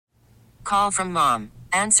Call from mom.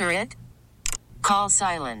 Answer it. Call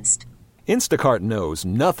silenced. Instacart knows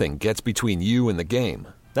nothing gets between you and the game.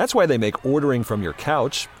 That's why they make ordering from your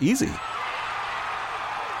couch easy.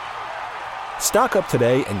 Stock up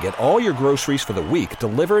today and get all your groceries for the week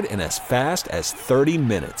delivered in as fast as 30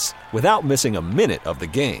 minutes without missing a minute of the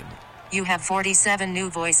game. You have 47 new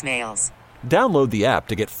voicemails. Download the app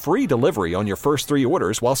to get free delivery on your first 3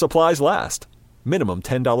 orders while supplies last. Minimum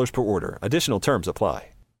 $10 per order. Additional terms apply.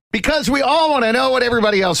 Because we all want to know what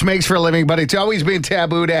everybody else makes for a living, but it's always been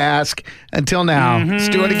taboo to ask until now. Let's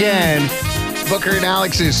do it again. Booker and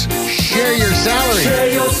Alex's Share Your Salary.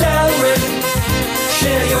 Share your salary.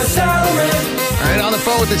 Share your salary. All right, on the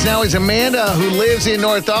phone with us now is Amanda, who lives in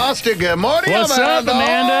North Austin. Good morning, What's Amanda. up,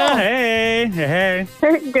 Amanda? Hey.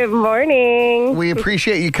 Good morning. We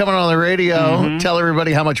appreciate you coming on the radio. Tell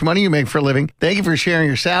everybody how much money you make for a living. Thank you for sharing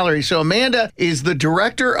your salary. So Amanda is the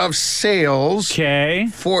director of sales Okay.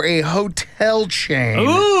 for a hotel chain.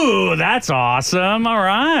 Ooh, that's awesome. All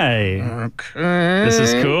right. Okay. This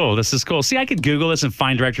is cool. See, I could Google this and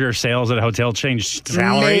find director of sales at a hotel chain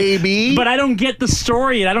salary. Maybe. But I don't get the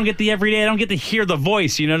story. I don't get the everyday. I don't get to hear the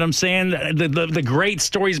voice. You know what I'm saying? The great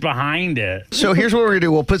stories behind it. So here's what we're going to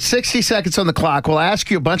do. We'll put 60 seconds on the clock. We'll ask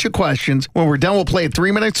you a bunch of questions. When we're done, we'll play a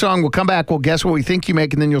 3-minute song. We'll come back. We'll guess what we think you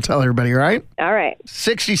make, and then you'll tell everybody, all right? All right.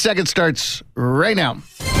 60 seconds starts right now.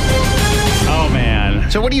 Oh, man.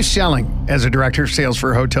 So what are you selling as a director of sales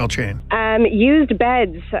for a hotel chain? Used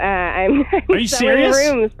beds. I'm Are you selling serious?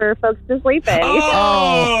 rooms for folks to sleep in.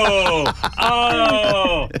 Oh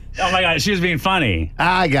my God. She was being funny.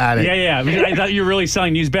 I got it. Yeah. Because I thought you were really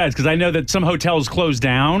selling used beds because I know that some hotels close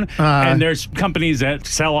down and there's companies that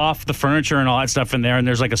sell off the furniture and all that stuff in there and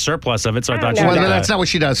there's like a surplus of it. So I thought you Well, did no, that. that's not what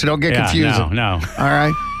she does, so don't get confused. No. All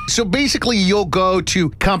right. So basically, you'll go to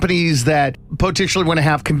companies that potentially want to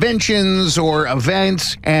have conventions or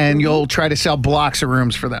events, and you'll try to sell blocks of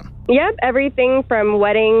rooms for them. Yep, everything from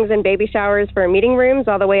weddings and baby showers for meeting rooms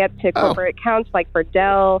all the way up to corporate accounts like for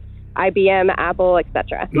Dell, IBM, Apple,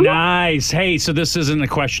 etc. Nice. Hey, so this isn't a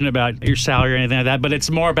question about your salary or anything like that, but it's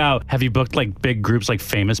more about have you booked like big groups like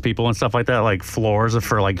famous people and stuff like that, like floors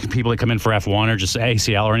for like people that come in for F1 or just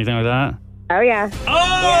ACL or anything like that? Oh, yeah.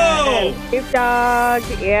 Oh! Yeah, Snoop Dogg,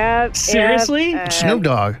 yep. Seriously? Yep. Snoop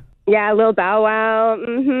Dogg. Yeah, Lil Bow Wow.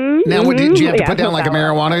 Mm-hmm. Now, what, did you have to put down Lil like a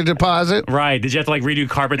Bow Wow. marijuana deposit? Right. Did you have to like redo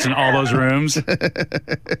carpets in all those rooms?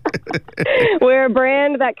 We're a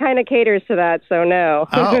brand that kind of caters to that, so no.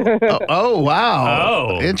 Oh,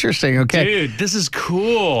 wow. Oh. Interesting. Okay. Dude, this is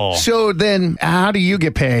cool. So then how do you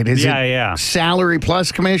get paid? Is Yeah. it salary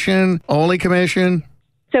plus commission, only commission?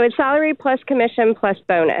 So it's salary plus commission plus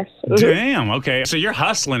bonus. Damn. Okay. So you're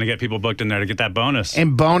hustling to get people booked in there to get that bonus.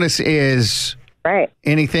 And bonus is Right.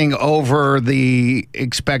 anything over the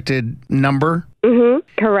expected number?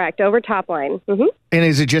 Correct. Over top line. And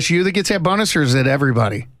is it just you that gets that bonus, or is it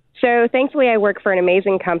everybody? So thankfully, I work for an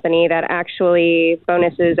amazing company that actually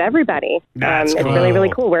bonuses everybody. That's It's cool. really, really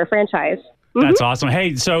cool. We're a franchise. That's awesome.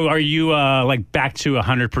 Hey, so are you like back to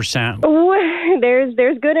 100%?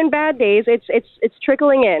 There's good and bad days. It's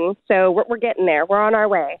trickling in. So we're getting there. We're on our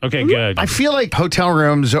way. Okay, good. I feel like hotel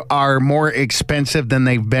rooms are more expensive than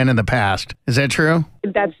they've been in the past. Is that true?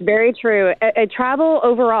 That's very true. Travel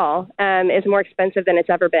overall is more expensive than it's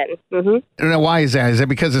ever been. Now, why is that? Is that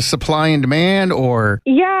because of supply and demand, or?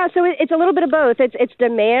 Yeah, so it's a little bit of both. It's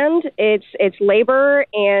demand, it's labor,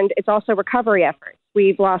 and it's also recovery efforts.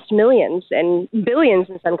 We've lost millions and billions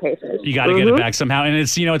in some cases. You got to get it back somehow. And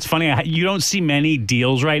it's, it's funny. You don't see many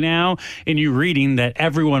deals right now in you reading that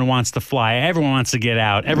everyone wants to fly. Everyone wants to get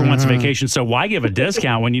out. Everyone wants a vacation. So why give a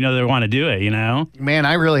discount when you know they want to do it, Man,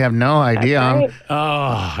 I really have no idea. Right.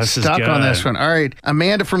 Oh, this is Stuck good. on this one. All right.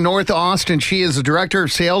 Amanda from North Austin. She is the director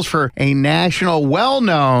of sales for a national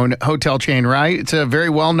well-known hotel chain, right? It's a very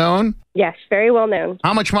well-known. Yes, very well known.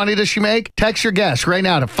 How much money does she make? Text your guess right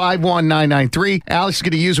now to 51993. Alex is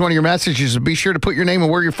going to use one of your messages. Be sure to put your name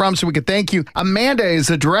and where you're from so we can thank you. Amanda is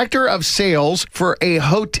the director of sales for a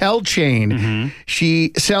hotel chain.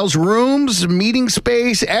 She sells rooms, meeting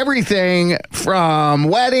space, everything from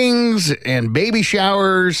weddings and baby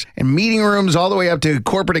showers and meeting rooms all the way up to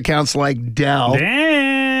corporate accounts like Dell.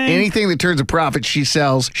 Dang. Anything that turns a profit, she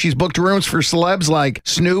sells. She's booked rooms for celebs like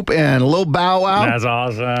Snoop and Lil Bow Wow. That's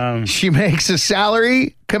awesome. She makes a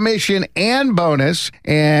salary, commission, and bonus.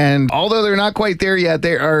 And although they're not quite there yet,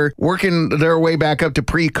 they are working their way back up to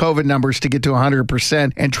pre-COVID numbers to get to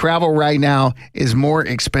 100%. And travel right now is more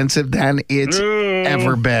expensive than it's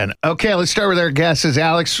ever been. Okay, let's start with our guesses.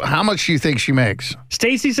 Alex, how much do you think she makes?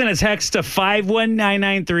 Stacy sent a text to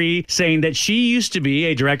 51993 saying that she used to be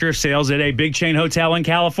a director of sales at a big chain hotel in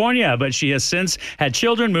California, but she has since had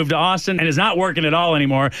children, moved to Austin, and is not working at all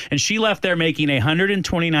anymore. And she left there making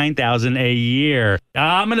 $129,000 a year.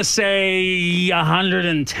 I'm going to say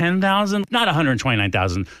 $110,000, not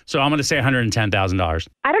 $129,000. So I'm going to say $110,000.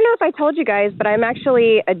 I don't know if I told you guys, but I'm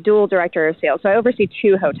actually a dual director of sales, so I oversee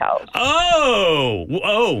 2 hotels.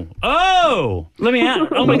 Let me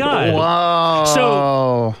ask. Oh my God. Whoa.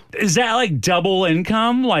 So is that like double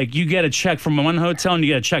income? Like you get a check from one hotel and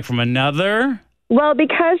you get a check from another? Well,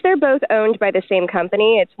 because they're both owned by the same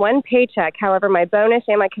company, it's one paycheck. However, my bonus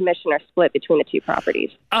and my commission are split between the 2 properties.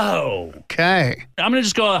 Oh. Okay. I'm going to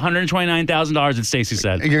just go $129,000 that Stacy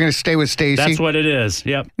said. You're going to stay with Stacy? That's what it is.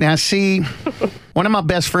 Yep. Now, see, one of my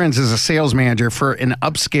best friends is a sales manager for an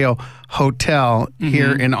upscale hotel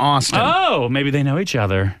here in Austin. Oh, maybe they know each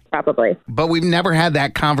other. Probably. But we've never had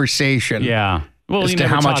that conversation. Yeah. Well, As you to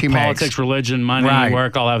never how talk much he politics, makes. religion, money, Right.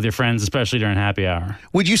 work, all that with your friends, especially during happy hour.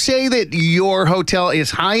 Would you say that your hotel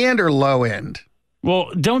is high end or low end?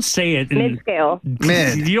 Well, don't say it. Mid-scale.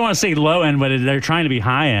 Mid. You don't want to say low end, but they're trying to be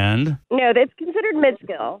high end. No, that's considered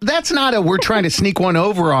mid-scale. That's not a we're trying to sneak one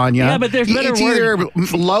over on you. Yeah, but there's better It's word. either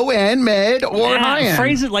low end, mid, or high end.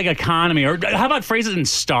 Phrase it like economy, or how about phrase it in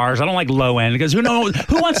stars? I don't like low end because who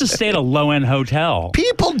wants to stay at a low end hotel?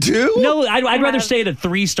 People do. No, I'd rather stay at a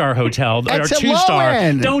 3-star hotel or That's a 2-star. low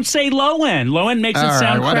end. Don't say low end. Low end makes All it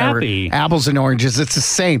sound right, whatever. crappy. Apples and oranges, it's the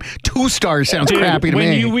same. 2-star sounds Dude, crappy to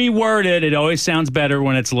when me. you reword it, it always sounds better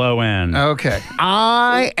when it's low end. Okay.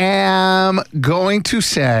 I am going to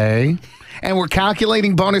say, and we're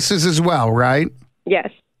calculating bonuses as well, right? Yes.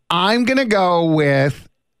 I'm going to go with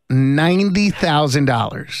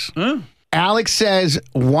 $90,000. Huh? Alex says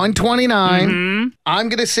 129. Mm-hmm. I'm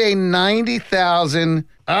going to say 90,000.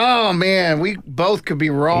 Oh man, we both could be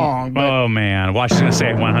wrong. But Oh man, Washington's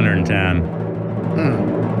going to say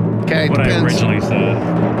 110. okay, it What I depends. originally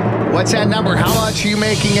said. What's that number? How much are you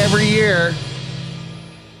making every year?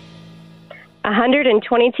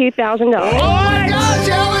 $122,000. Oh my gosh,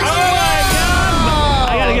 Alex!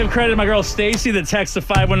 I got to give credit to my girl Stacy that texted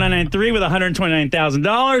 51993 with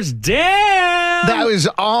 $129,000. Damn! That was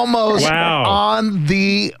almost Wow. on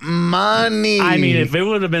the money. I mean, if it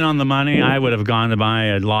would have been on the money, I would have gone to buy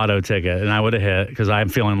a lotto ticket and I would have hit because I'm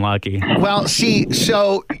feeling lucky. Well, see,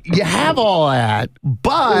 so you have all that,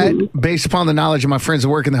 but based upon the knowledge of my friends that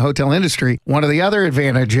work in the hotel industry, one of the other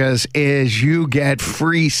advantages is you get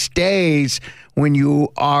free stays when you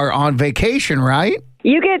are on vacation, right?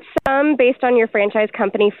 You get some based on your franchise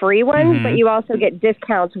company free ones, but you also get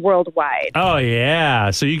discounts worldwide. Oh, yeah.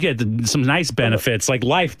 So you get some nice benefits, like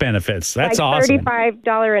life benefits. That's like awesome.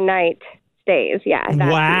 $35 a night stays. Yeah.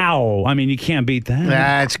 that's- Wow. I mean, you can't beat that.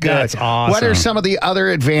 That's good. That's awesome. What are some of the other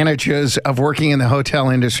advantages of working in the hotel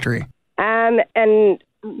industry? And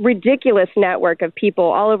ridiculous network of people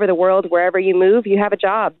all over the world. Wherever you move, you have a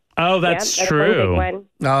job. Oh, that's Yep, one big true. one.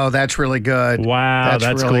 Oh, that's really good. Wow,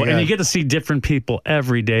 that's really cool. good. And you get to see different people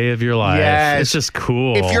every day of your life. Yes. It's just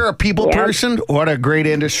cool. If you're a people Yeah. person, what a great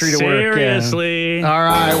industry to work in. Seriously. All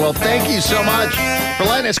right. Well, thank you so much for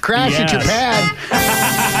letting us crash at your Yes. pad.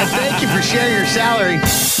 And thank you for sharing your salary.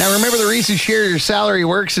 Now, remember, the reason Share Your Salary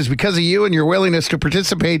works is because of you and your willingness to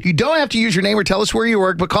participate. You don't have to use your name or tell us where you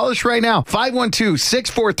work, but call us right now,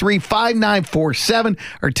 512-643-5947,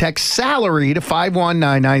 or text SALARY to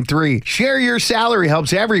 51993. Share Your Salary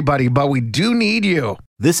helps everybody, but we do need you.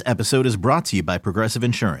 This episode is brought to you by Progressive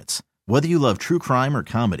Insurance. Whether you love true crime or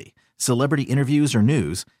comedy, celebrity interviews or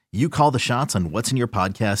news, you call the shots on what's in your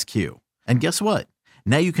podcast queue. And guess what?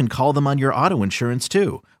 Now you can call them on your auto insurance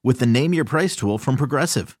too with the Name Your Price tool from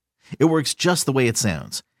Progressive. It works just the way it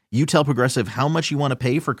sounds. You tell Progressive how much you want to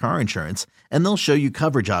pay for car insurance, and they'll show you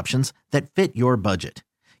coverage options that fit your budget.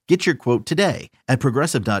 Get your quote today at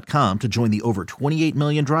Progressive.com to join the over 28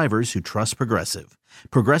 million drivers who trust Progressive.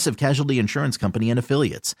 Progressive Casualty Insurance Company and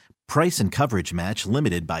Affiliates. Price and coverage match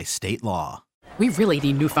limited by state law. We really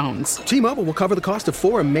need new phones. T-Mobile will cover the cost of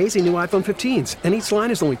 4 amazing new iPhone 15s, and each line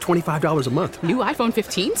is only $25 a month. New iPhone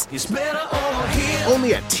 15s? It's better over here.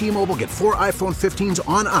 Only at T-Mobile, get 4 iPhone 15s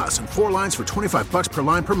on us and 4 lines for $25 per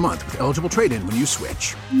line per month with eligible trade-in when you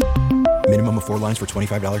switch. Minimum of 4 lines for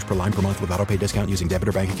 $25 per line per month with autopay discount using debit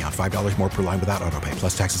or bank account. $5 more per line without autopay,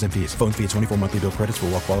 plus taxes and fees. Phone fee at 24 monthly bill credits for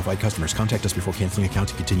well-qualified customers. Contact us before canceling account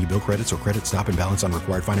to continue bill credits or credit stop and balance on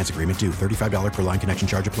required finance agreement due. $35 per line connection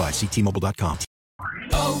charge applies. See T-Mobile.com.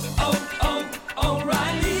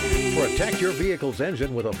 O'Reilly. Protect your vehicle's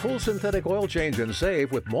engine with a full synthetic oil change and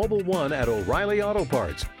save with Mobil 1 at O'Reilly Auto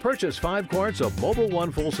Parts. Purchase 5 quarts of Mobil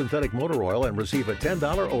 1 full synthetic motor oil and receive a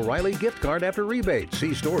 $10 O'Reilly gift card after rebate.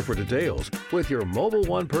 See store for details. With your Mobil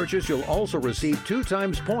 1 purchase, you'll also receive 2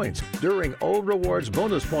 times points during O Rewards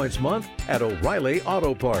Bonus Points Month at O'Reilly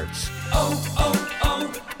Auto Parts.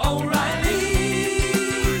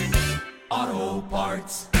 O'Reilly Auto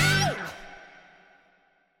Parts.